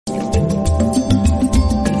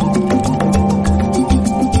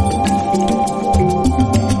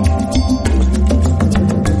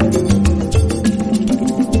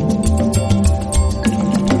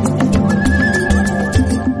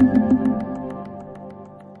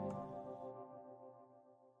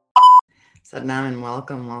Satnam, and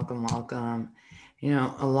welcome, welcome, welcome.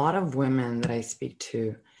 A lot of women that I speak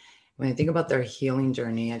to, when I think about their healing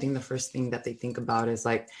journey, I think the first thing that they think about is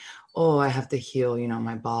like, oh, I have to heal,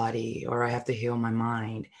 my body, or I have to heal my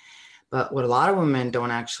mind. But what a lot of women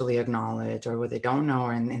don't actually acknowledge, or what they don't know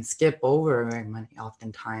and skip over very many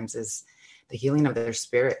oftentimes, is the healing of their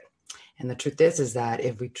spirit. And the truth is that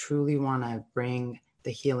if we truly want to bring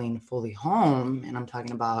the healing fully home, and I'm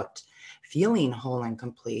talking about feeling whole and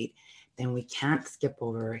complete, then we can't skip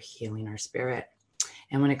over healing our spirit.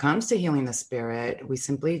 And when it comes to healing the spirit, we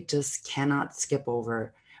simply just cannot skip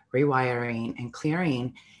over rewiring and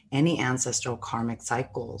clearing any ancestral karmic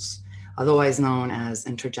cycles, otherwise known as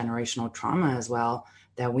intergenerational trauma as well,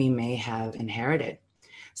 that we may have inherited.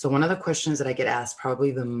 So one of the questions that I get asked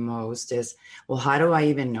probably the most is, well, how do I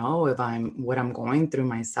even know if what I'm going through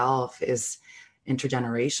myself is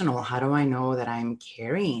intergenerational? How do I know that I'm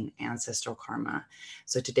carrying ancestral karma?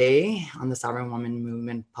 So today on the Sovereign Woman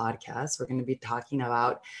Movement podcast, we're going to be talking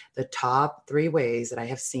about the top 3 ways that I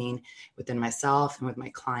have seen within myself and with my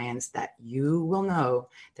clients that you will know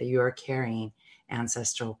that you are carrying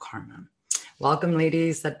ancestral karma. Welcome,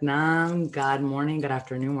 ladies. Satnam. Good morning, good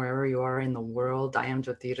afternoon, wherever you are in the world. I am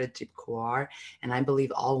Jyotira Jeep Kaur, and I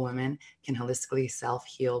believe all women can holistically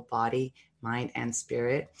self-heal body, mind, and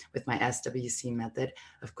spirit with my SWC method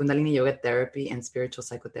of Kundalini Yoga therapy and spiritual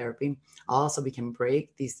psychotherapy. Also, we can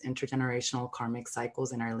break these intergenerational karmic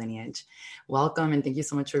cycles in our lineage. Welcome, and thank you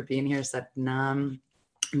so much for being here, Satnam.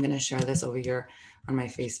 I'm going to share this over here on my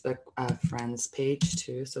Facebook friends page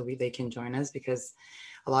too, so they can join us, because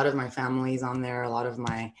a lot of my family's on there, a lot of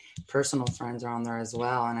my personal friends are on there as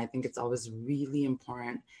well. And I think it's always really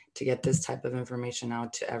important to get this type of information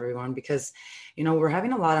out to everyone, because, we're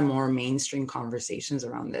having a lot of more mainstream conversations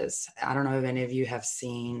around this. I don't know if any of you have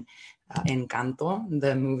seen Encanto,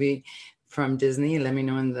 the movie from Disney. Let me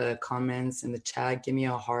know in the comments, in the chat. Give me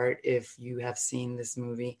a heart if you have seen this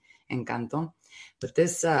movie, Encanto. But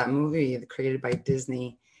this movie created by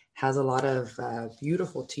Disney has a lot of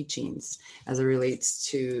beautiful teachings as it relates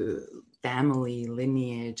to family,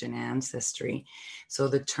 lineage, and ancestry. So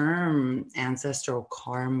the term ancestral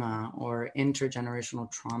karma or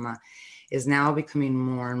intergenerational trauma is now becoming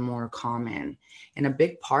more and more common. And a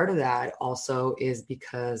big part of that also is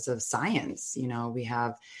because of science. We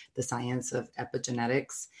have the science of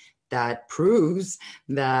epigenetics that proves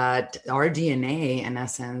that our DNA, in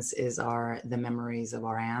essence, is the memories of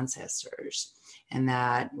our ancestors, and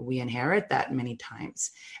that we inherit that many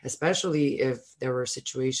times, especially if there were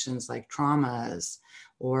situations like traumas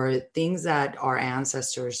or things that our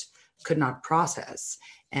ancestors could not process,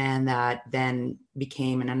 and that then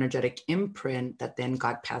became an energetic imprint that then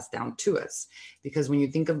got passed down to us. Because when you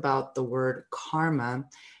think about the word karma,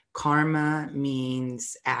 karma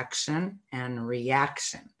means action and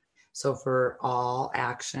reaction. So for all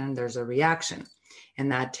action, there's a reaction. And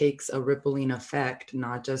that takes a rippling effect,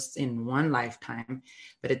 not just in one lifetime,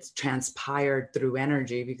 but it's transpired through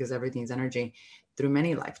energy, because everything's energy, through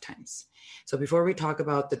many lifetimes. So before we talk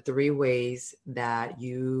about the 3 ways that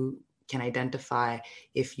you can identify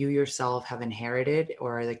if you yourself have inherited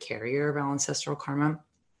or are the carrier of ancestral karma,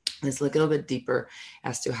 let's look a little bit deeper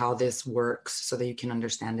as to how this works so that you can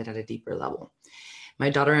understand it at a deeper level. My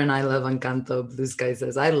daughter and I love Encanto. Blue Sky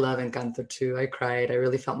says, I love Encanto too. I cried. I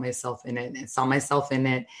really felt myself in it and saw myself in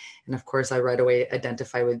it. And of course, I right away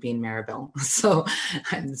identify with being Maribel. So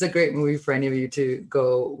it's a great movie for any of you to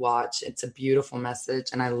go watch. It's a beautiful message.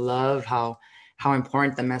 And I love how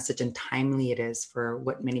important the message and timely it is for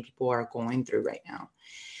what many people are going through right now.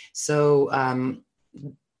 So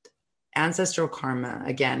ancestral karma,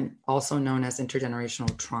 again, also known as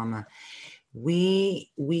intergenerational trauma.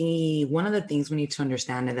 One of the things we need to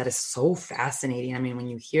understand, and that is so fascinating. I mean, when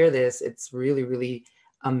you hear this, it's really, really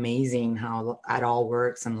amazing how it all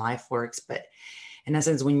works and life works. But in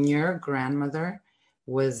essence, when your grandmother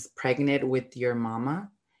was pregnant with your mama,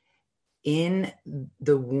 in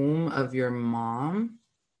the womb of your mom,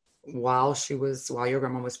 while your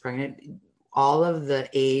grandma was pregnant, all of the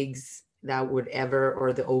eggs that would ever,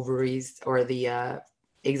 or the ovaries, or the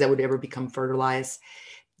eggs that would ever become fertilized,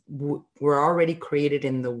 were already created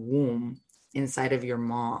in the womb inside of your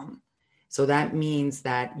mom. So that means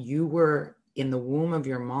that you were in the womb of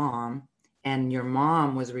your mom, and your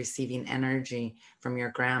mom was receiving energy from your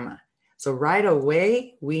grandma. So right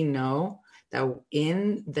away, we know that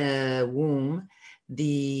in the womb,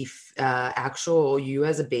 the actual you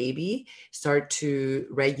as a baby start to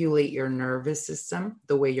regulate your nervous system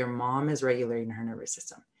the way your mom is regulating her nervous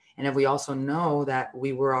system. And if we also know that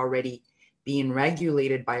we were already being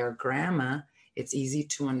regulated by our grandma, it's easy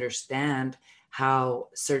to understand how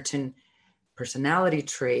certain personality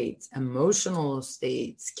traits, emotional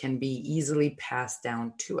states can be easily passed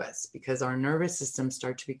down to us because our nervous systems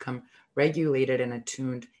start to become regulated and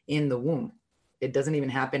attuned in the womb. It doesn't even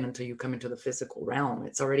happen until you come into the physical realm.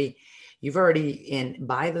 You've already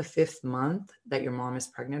by the 5th month that your mom is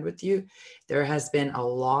pregnant with you, there has been a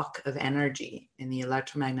lock of energy in the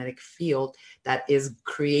electromagnetic field that is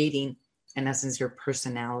creating, in essence, your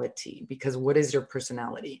personality. Because what is your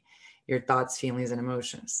personality? Your thoughts, feelings, and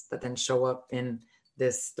emotions that then show up in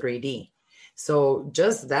this 3D. So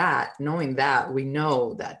just that, knowing that, we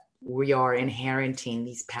know that we are inheriting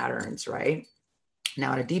these patterns, right?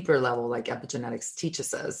 Now, at a deeper level, like epigenetics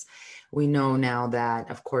teaches us, we know now that,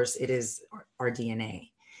 of course, it is our DNA.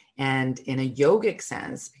 And in a yogic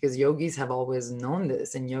sense, because yogis have always known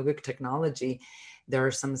this, in yogic technology, there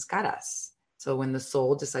are some samskaras. So when the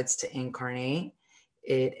soul decides to incarnate,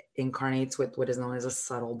 it incarnates with what is known as a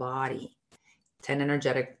subtle body. 10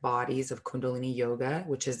 energetic bodies of Kundalini Yoga,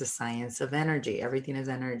 which is the science of energy. Everything is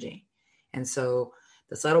energy. And so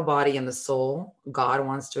the subtle body and the soul, God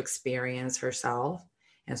wants to experience herself.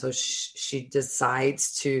 And so she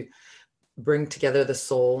decides to bring together the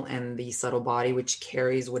soul and the subtle body, which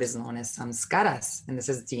carries what is known as samskaras. And this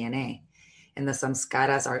is DNA. And the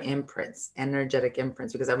samskaras are imprints, energetic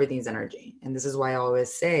imprints, because everything is energy. And this is why I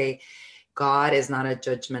always say, God is not a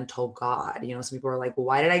judgmental God. You know, some people are like, well,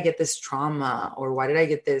 why did I get this trauma? Or why did I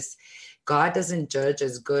get this? God doesn't judge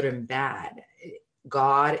as good and bad.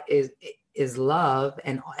 God is love,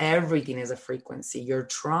 and everything is a frequency. Your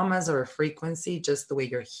traumas are a frequency, just the way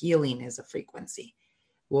your healing is a frequency.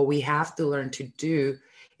 What we have to learn to do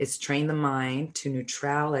is train the mind to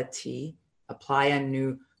neutrality, apply a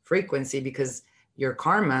new frequency, because your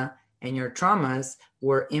karma and your traumas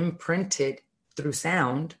were imprinted through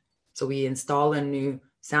sound. So we install a new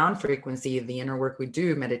sound frequency. The inner work we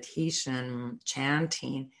do, meditation,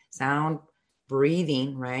 chanting, sound,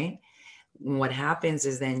 breathing, right? What happens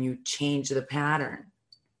is then you change the pattern.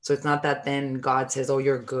 So it's not that then God says, oh,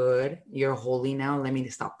 you're good, you're holy now, let me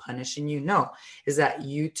stop punishing you. No, is that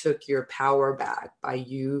you took your power back by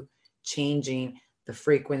you changing the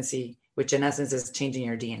frequency, which in essence is changing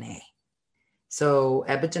your DNA. So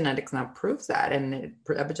epigenetics now proves that. And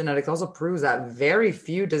epigenetics also proves that very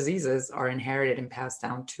few diseases are inherited and passed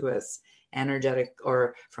down to us, energetic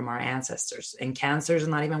or from our ancestors. And cancer is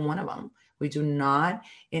not even one of them. We do not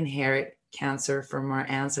inherit cancer from our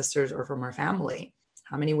ancestors or from our family.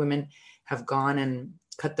 How many women have gone and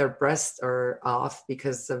cut their breasts off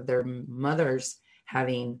because of their mothers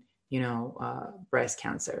having, breast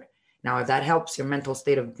cancer? Now, if that helps your mental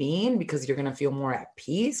state of being because you're going to feel more at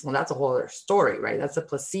peace, well, that's a whole other story, right? That's a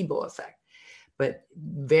placebo effect. But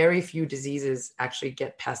very few diseases actually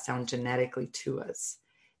get passed down genetically to us.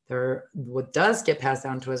 What does get passed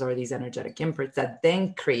down to us are these energetic imprints that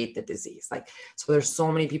then create the disease. So there's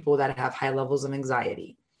so many people that have high levels of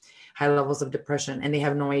anxiety, high levels of depression, and they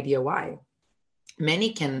have no idea why. Many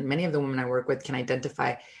of the women I work with can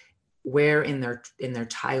identify where in their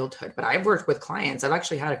childhood. But I've worked with clients. I've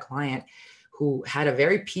actually had a client who had a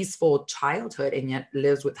very peaceful childhood and yet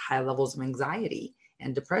lives with high levels of anxiety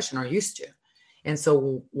and depression, or used to. And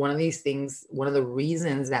so one of the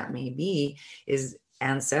reasons that may be is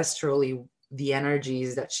ancestrally the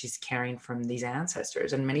energies that she's carrying from these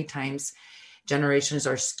ancestors. And many times generations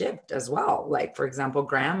are skipped as well. Like, for example,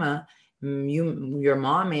 grandma, your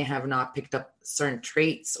mom may have not picked up certain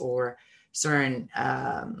traits or certain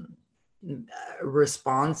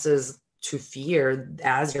responses to fear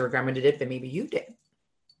as your grandma did it, but maybe you did.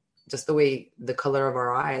 Just the way the color of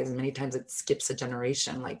our eyes, many times it skips a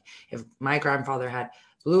generation. Like if my grandfather had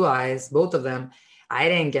blue eyes, both of them, I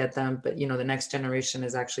didn't get them, but the next generation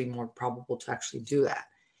is actually more probable to actually do that.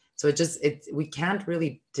 So we can't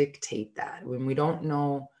really dictate that when we don't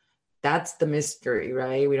know. That's the mystery,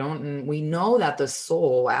 right? We know that the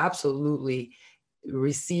soul absolutely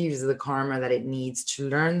receives the karma that it needs to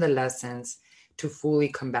learn the lessons to fully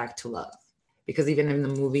come back to love. Because even in the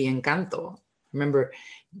movie Encanto, remember,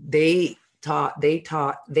 the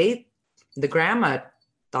grandma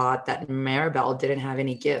thought that Maribel didn't have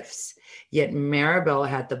any gifts, yet Maribel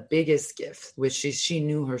had the biggest gift, which she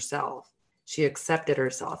knew herself. She accepted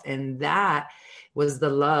herself. And that was the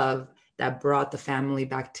love that brought the family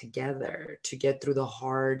back together to get through the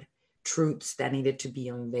hard truths that needed to be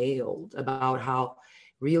unveiled about how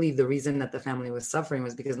really the reason that the family was suffering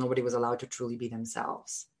was because nobody was allowed to truly be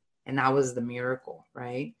themselves. And that was the miracle,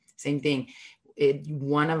 right? Same thing.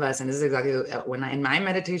 One of us, and this is exactly when in my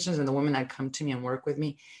meditations and the women that come to me and work with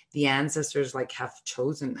me, the ancestors have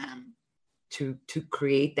chosen them to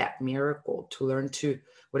create that miracle, to learn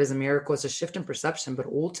what is a miracle. It's a shift in perception, but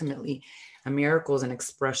ultimately a miracle is an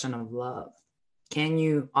expression of love. Can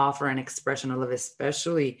you offer an expression of love,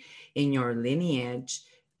 especially in your lineage,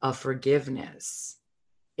 of forgiveness?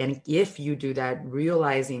 And if you do that,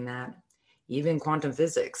 realizing that even quantum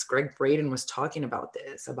physics, Greg Braden was talking about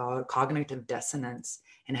this, about cognitive dissonance,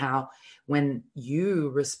 and how when you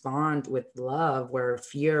respond with love, where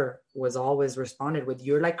fear was always responded with,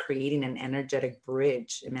 you're like creating an energetic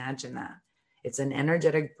bridge. Imagine that. It's an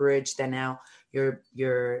energetic bridge that now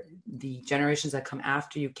the generations that come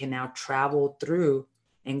after you can now travel through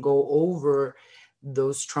and go over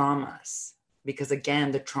those traumas. Because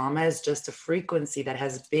again, the trauma is just a frequency that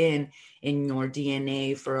has been in your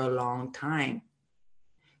DNA for a long time.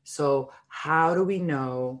 So how do we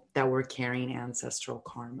know that we're carrying ancestral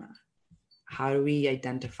karma? How do we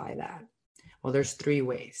identify that? Well, there's 3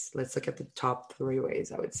 ways. Let's look at the top 3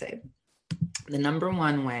 ways, I would say. The number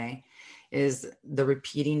 1 way is the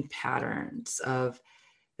repeating patterns of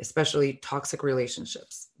especially toxic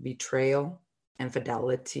relationships, betrayal,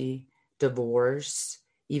 infidelity, divorce,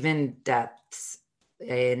 even deaths.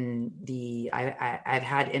 I've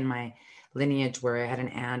had in my lineage where I had an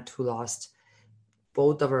aunt who lost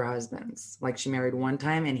both of her husbands. Like she married one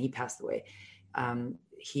time and he passed away.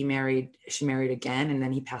 She married again, and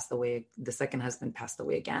then he passed away. The second husband passed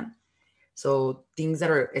away again. So things that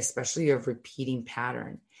are especially a repeating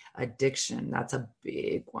pattern, addiction, that's a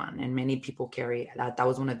big one. And many people carry that. That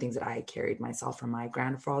was one of the things that I carried myself from my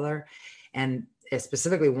grandfather, and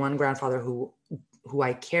specifically one grandfather who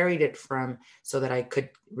I carried it from so that I could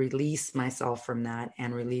release myself from that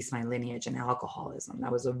and release my lineage and alcoholism.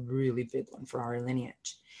 That was a really big one for our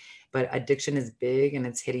lineage. But addiction is big and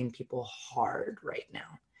it's hitting people hard right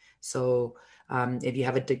now. So if you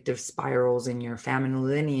have addictive spirals in your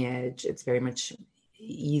family lineage, it's very much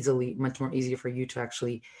more easier for you to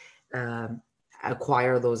actually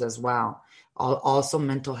acquire those as well. Also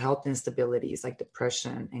mental health instabilities like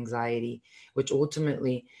depression, anxiety, which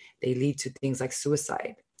ultimately they lead to things like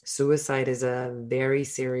suicide. Suicide is a very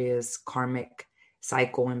serious karmic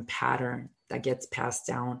cycle and pattern that gets passed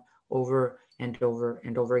down over and over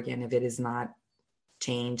and over again if it is not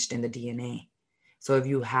changed in the DNA. So if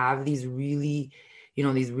you have these really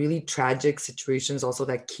tragic situations also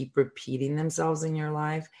that keep repeating themselves in your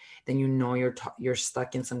life, then you're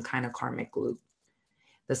stuck in some kind of karmic loop.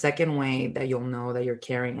 The second way that you'll know that you're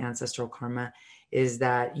carrying ancestral karma is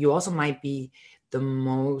that you also might be the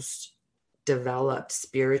most developed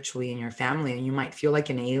spiritually in your family, and you might feel like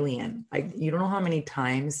an alien. Like, you don't know how many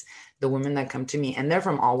times the women that come to me, and they're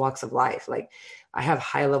from all walks of life. Like, I have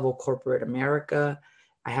high level corporate America,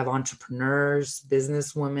 I have entrepreneurs,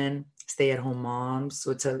 businesswomen, stay-at-home moms.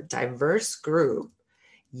 So it's a diverse group,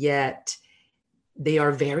 yet they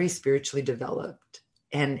are very spiritually developed.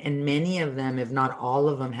 And many of them, if not all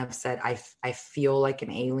of them, have said, I feel like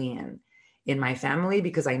an alien in my family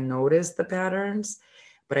because I noticed the patterns,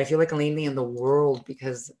 but I feel like an alien in the world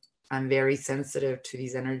because I'm very sensitive to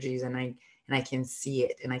these energies, and I can see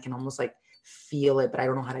it and I can almost like feel it, but I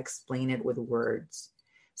don't know how to explain it with words.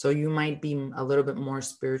 So you might be a little bit more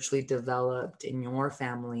spiritually developed in your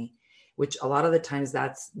family, which a lot of the times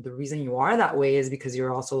that's the reason you are that way, is because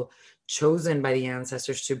you're also chosen by the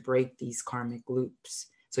ancestors to break these karmic loops.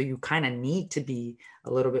 So you kind of need to be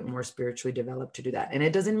a little bit more spiritually developed to do that. And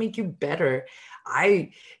it doesn't make you better.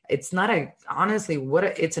 It's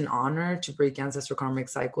an honor to break ancestral karmic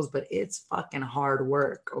cycles, but it's fucking hard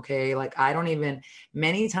work. Okay. Like,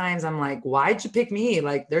 many times I'm like, why'd you pick me?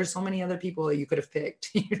 Like, there's so many other people that you could have picked.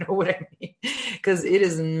 You know what I mean? Because it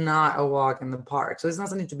is not a walk in the park. So it's not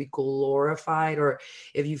something to be glorified, or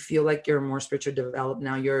if you feel like you're more spiritually developed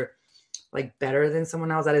now, you're like better than someone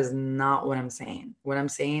else. That is not what I'm saying. What I'm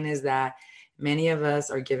saying is that many of us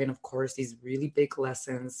are given, of course, these really big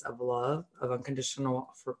lessons of love, of unconditional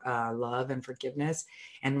love and forgiveness,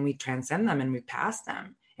 and we transcend them and we pass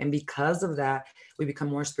them. And because of that, we become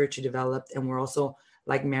more spiritually developed, and we're also,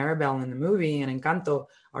 like Maribel in the movie and Encanto,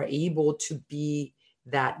 are able to be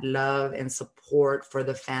that love and support for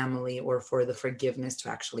the family or for the forgiveness to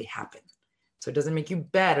actually happen. So it doesn't make you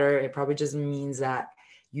better. It probably just means that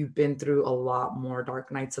you've been through a lot more dark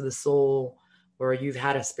nights of the soul, or you've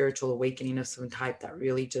had a spiritual awakening of some type that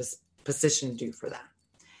really just positioned you for that.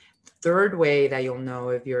 Third way that you'll know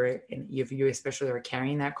if you especially are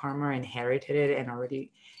carrying that karma, inherited it, and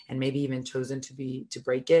maybe even chosen to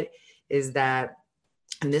break it, is that,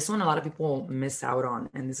 and this one a lot of people miss out on,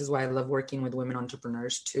 and this is why I love working with women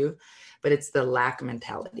entrepreneurs too, but it's the lack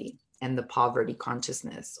mentality and the poverty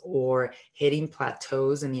consciousness, or hitting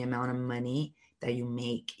plateaus in the amount of money that you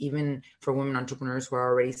make. Even for women entrepreneurs who are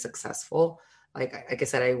already successful, like I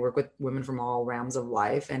said, I work with women from all realms of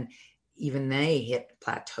life, and even they hit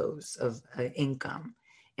plateaus of income.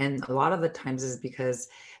 And a lot of the times is because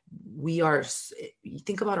you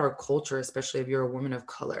think about our culture, especially if you're a woman of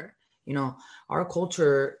color, our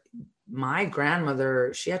culture, my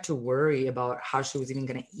grandmother, she had to worry about how she was even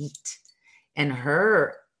going to eat. And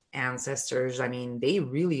her ancestors, I mean, they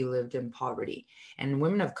really lived in poverty. And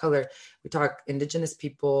women of color, we talk indigenous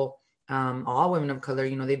people, all women of color,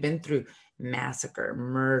 they've been through massacre,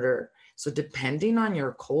 murder. So depending on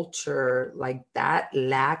your culture, like that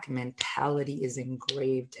lack mentality is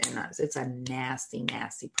engraved in us. It's a nasty,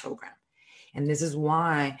 nasty program. And this is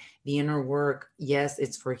why the inner work, yes,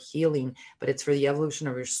 it's for healing, but it's for the evolution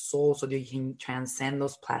of your soul so that you can transcend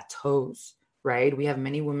those plateaus, right? We have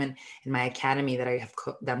many women in my academy that I have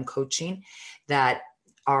them coaching that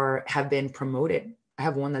have been promoted. I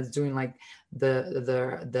have one that's doing like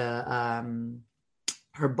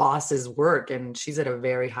her boss's work, and she's at a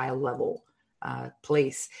very high level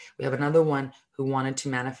place. We have another one who wanted to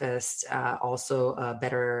manifest also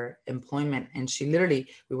better employment. And we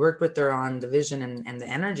worked with her on the vision and the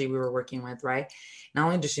energy we were working with, right? Not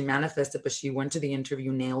only did she manifest it, but she went to the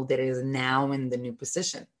interview, nailed it, is now in the new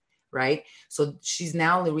position, right? So she's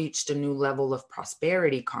now reached a new level of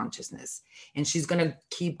prosperity consciousness, and she's going to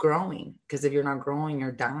keep growing, because if you're not growing,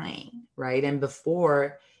 you're dying, right? And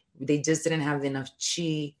before, they just didn't have enough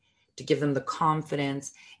chi to give them the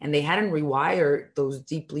confidence, and they hadn't rewired those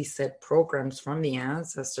deeply set programs from the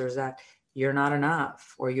ancestors that you're not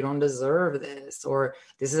enough, or you don't deserve this, or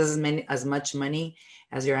this is as much money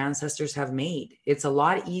as your ancestors have made. It's a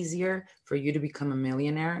lot easier for you to become a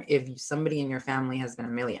millionaire if somebody in your family has been a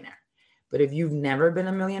millionaire. But if you've never been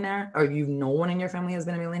a millionaire, or no one in your family has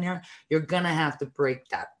been a millionaire, you're gonna have to break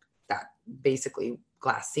that basically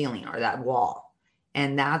glass ceiling or that wall.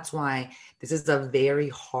 And that's why this is a very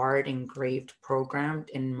hard engraved program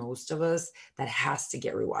in most of us that has to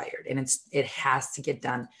get rewired, and it has to get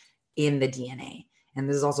done in the DNA. And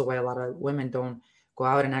this is also why a lot of women don't go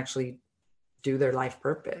out and actually do their life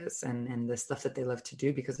purpose and the stuff that they love to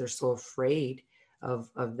do, because they're so afraid of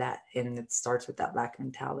that. And it starts with that lack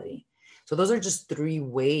mentality. So those are just 3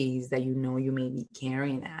 ways that you may be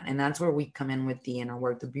carrying that. And that's where we come in with the inner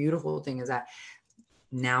work. The beautiful thing is that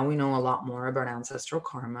now we know a lot more about ancestral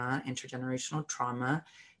karma, intergenerational trauma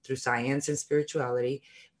through science and spirituality,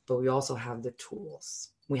 but we also have the tools.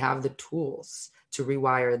 We have the tools to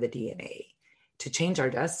rewire the DNA, to change our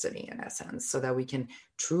destiny in essence, so that we can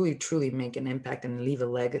truly, truly make an impact and leave a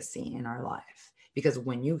legacy in our life. Because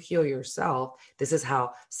when you heal yourself, this is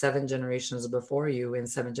how 7 generations before you and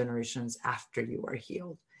 7 generations after you are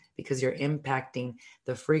healed, because you're impacting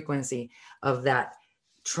the frequency of that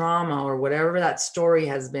trauma or whatever that story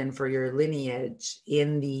has been for your lineage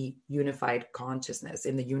in the unified consciousness,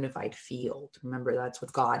 in the unified field. Remember, that's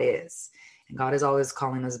what God is. And God is always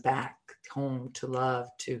calling us back home to love,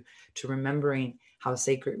 to remembering how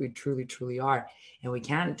sacred we truly, truly are. And we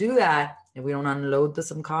can't do that if we don't unload the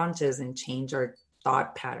subconscious and change our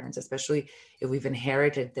thought patterns, especially if we've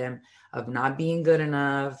inherited them of not being good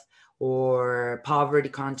enough, or poverty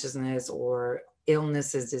consciousness, or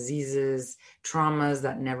illnesses, diseases, traumas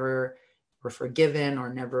that never were forgiven or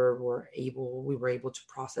we were able to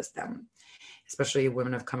process them, especially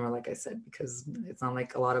women of color, like I said, because it's not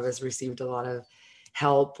like a lot of us received a lot of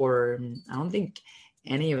help, or I don't think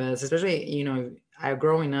any of us, especially,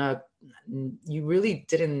 growing up, you really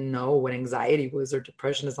didn't know what anxiety was or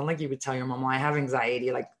depression. It's not like you would tell your mom, I have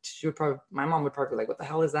anxiety. Like my mom would probably be like, what the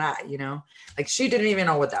hell is that? Like she didn't even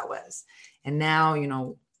know what that was. And now,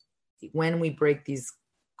 when we break these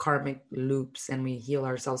karmic loops and we heal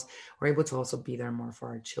ourselves, we're able to also be there more for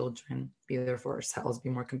our children, be there for ourselves, be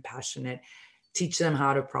more compassionate, teach them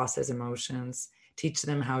how to process emotions, teach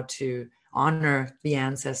them how to honor the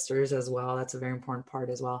ancestors as well. That's a very important part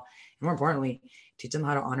as well. And more importantly, teach them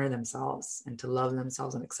how to honor themselves and to love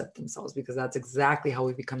themselves and accept themselves, because that's exactly how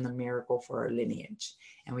we become the miracle for our lineage.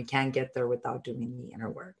 And we can't get there without doing the inner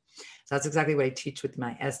work. So that's exactly what I teach with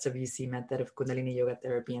my SWC method of Kundalini yoga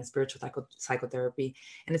therapy and spiritual psychotherapy.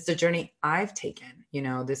 And it's the journey I've taken.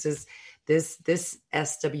 This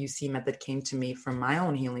SWC method came to me from my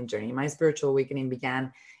own healing journey. My spiritual awakening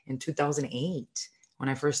began in 2008 when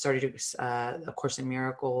I first started A Course in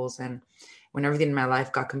Miracles, and when everything in my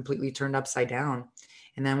life got completely turned upside down.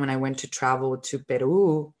 And then when I went to travel to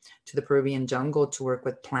Peru, to the Peruvian jungle, to work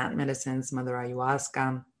with plant medicines, Mother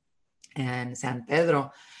Ayahuasca and San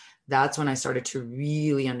Pedro, that's when I started to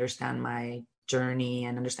really understand my journey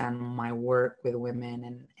and understand my work with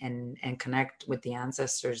women, and connect with the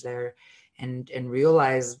ancestors there, and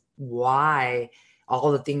realize why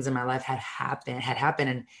all the things in my life had happened,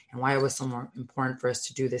 and why it was so more important for us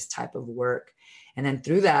to do this type of work. And then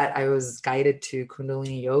through that, I was guided to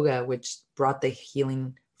Kundalini yoga, which brought the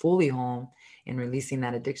healing fully whole in releasing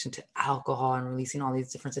that addiction to alcohol and releasing all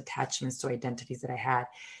these different attachments to identities that I had.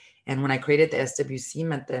 And when I created the SWC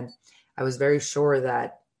method, I was very sure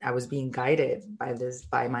that I was being guided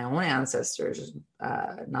by my own ancestors,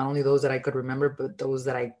 not only those that I could remember, but those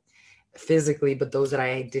that I physically, but those that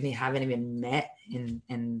I haven't even met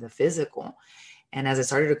in the physical. And as I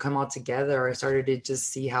started to come all together, I started to just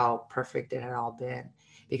see how perfect it had all been.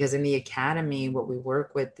 Because in the academy, what we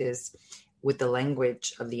work with is with the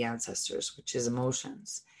language of the ancestors, which is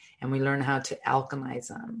emotions. And we learn how to alchemize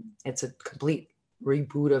them. It's a complete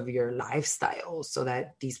reboot of your lifestyle so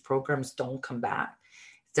that these programs don't come back.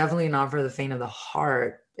 It's definitely not for the faint of the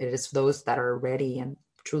heart. It is for those that are ready and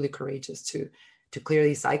truly courageous to clear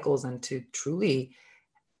these cycles and to truly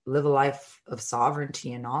live a life of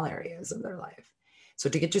sovereignty in all areas of their life. So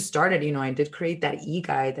to get you started, I did create that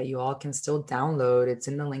e-guide that you all can still download. It's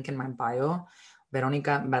in the link in my bio,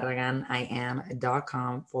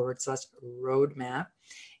 veronicabarraganiam.com/roadmap.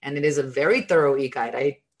 And it is a very thorough e-guide.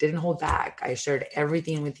 I didn't hold back. I shared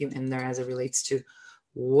everything with you in there as it relates to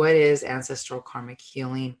what is ancestral karmic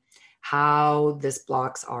healing, how this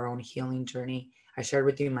blocks our own healing journey. I shared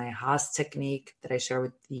with you my Haas technique that I share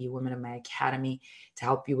with the women of my academy to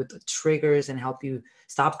help you with the triggers and help you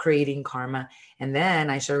stop creating karma. And then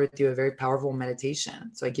I share with you a very powerful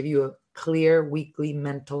meditation. So I give you a clear weekly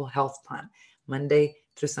mental health plan, Monday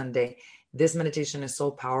through Sunday. This meditation is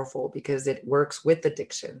so powerful because it works with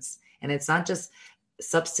addictions. And it's not just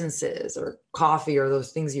substances or coffee or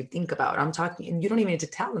those things you think about. I'm talking, and you don't even need to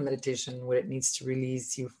tell the meditation what it needs to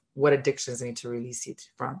release you, what addictions need to release you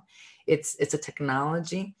from. It's a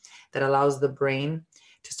technology that allows the brain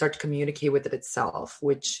to start to communicate with it itself,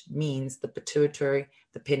 which means the pituitary,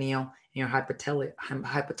 the pineal, and your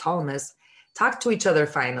hypothalamus talk to each other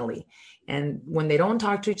finally. And when they don't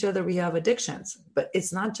talk to each other, we have addictions. But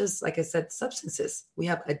it's not just, like I said, substances. We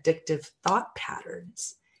have addictive thought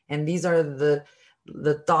patterns. And these are the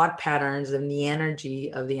thought patterns and the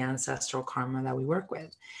energy of the ancestral karma that we work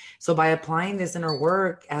with. So by applying this inner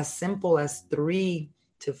work as simple as 3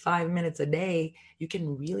 to 5 minutes a day, you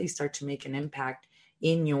can really start to make an impact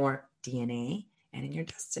in your DNA and in your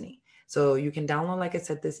destiny. So you can download, like I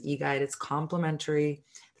said, this e-guide. It's complimentary.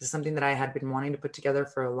 This is something that I had been wanting to put together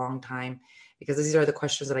for a long time because these are the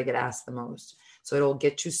questions that I get asked the most. So it'll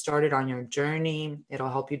get you started on your journey. It'll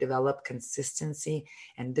help you develop consistency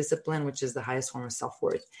and discipline, which is the highest form of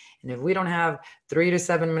self-worth. And if we don't have 3 to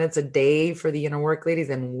 7 minutes a day for the inner work, ladies,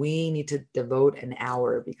 then we need to devote an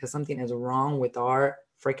hour because something is wrong with our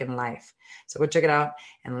freaking life. So go check it out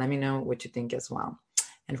and let me know what you think as well.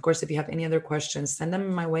 And of course, if you have any other questions, send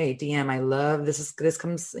them my way, DM. I love this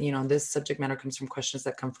comes, this subject matter comes from questions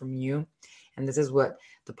that come from you. And this is what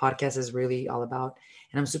the podcast is really all about.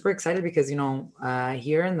 And I'm super excited because,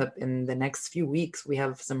 here in the next few weeks, we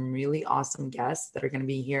have some really awesome guests that are going to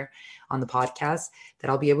be here on the podcast that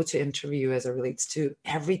I'll be able to interview as it relates to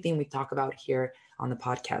everything we talk about here on the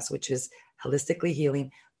podcast, which is holistically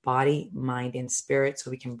healing body, mind, and spirit so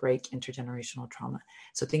we can break intergenerational trauma.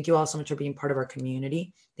 So thank you all so much for being part of our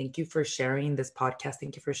community. Thank you for sharing this podcast.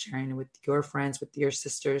 Thank you for sharing it with your friends, with your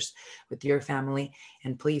sisters, with your family.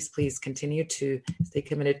 And please, please continue to stay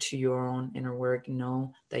committed to your own inner work.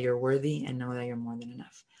 Know that you're worthy and know that you're more than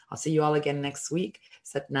enough. I'll see you all again next week.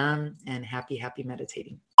 Sat Nam and happy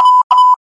meditating.